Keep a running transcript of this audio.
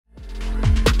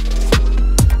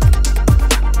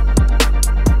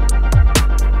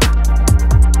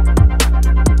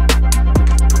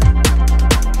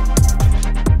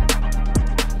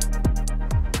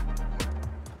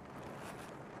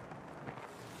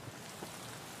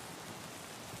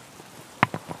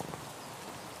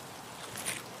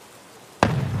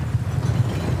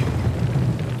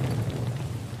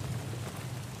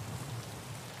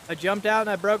I jumped out and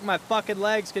I broke my fucking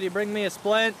legs. Could you bring me a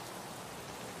splint?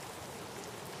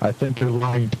 I think you're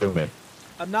lying to me.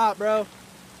 I'm not, bro.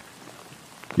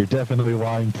 You're definitely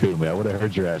lying to me. I would have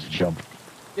heard your ass jump.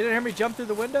 You didn't hear me jump through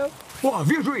the window? I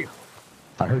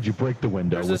heard you break the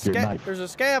window with your knife. There's a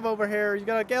scab over here. He's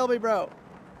gonna kill me, bro.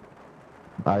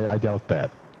 I doubt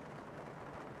that.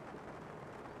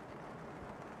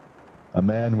 A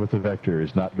man with a vector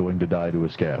is not going to die to a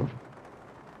scav.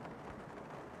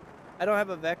 I don't have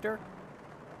a vector.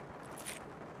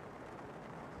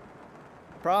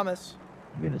 Promise.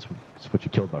 I mean, it's what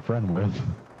you killed my friend with.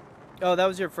 Oh, that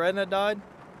was your friend that died?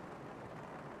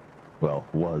 Well,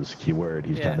 was. Keyword,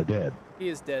 he's kind of dead. He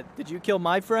is dead. Did you kill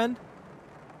my friend?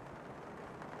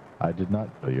 I did not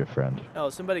kill your friend.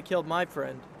 Oh, somebody killed my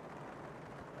friend.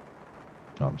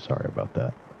 Oh, I'm sorry about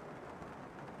that.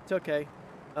 It's okay.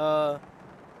 I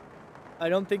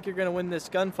don't think you're gonna win this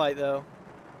gunfight, though.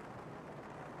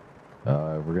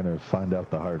 We're gonna find out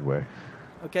the hard way.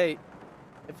 Okay,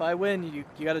 if I win, you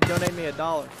gotta donate me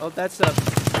 $1. Oh, that's not.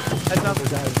 The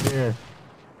guy's here.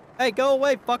 Hey, go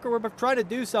away, fucker. We're trying to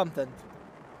do something.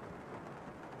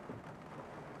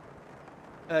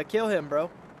 Kill him, bro.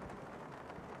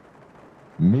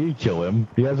 Me kill him?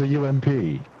 He has a UMP.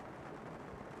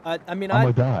 I mean, I'm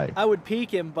gonna die. I would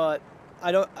peek him, but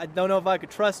I don't know if I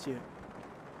could trust you.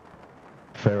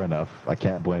 Fair enough. I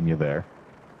can't blame you there.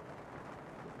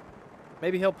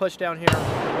 Maybe he'll push down here.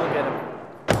 We'll get him.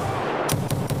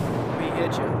 We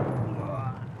hit you.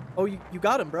 Oh, you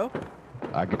got him, bro.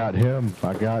 I got him.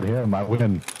 I got him. I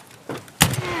win.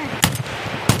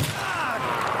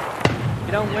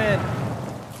 You don't win.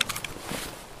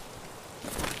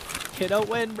 You don't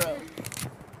win, bro.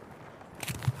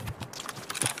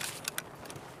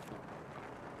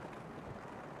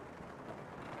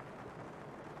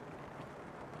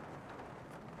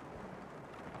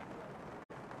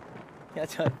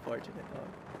 That's unfortunate, dog.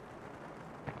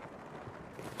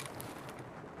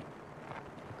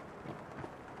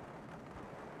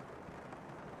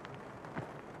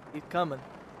 He's coming.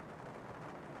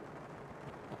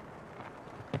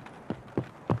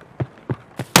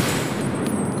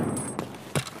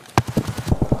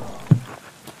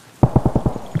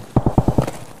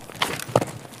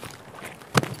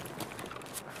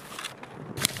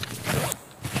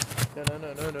 No.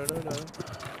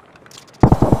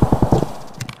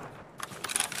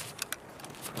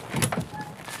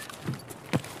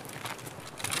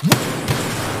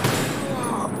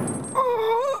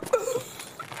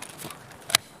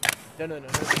 No.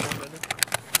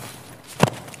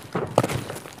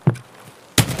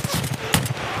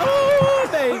 Oh,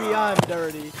 baby, I'm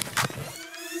dirty.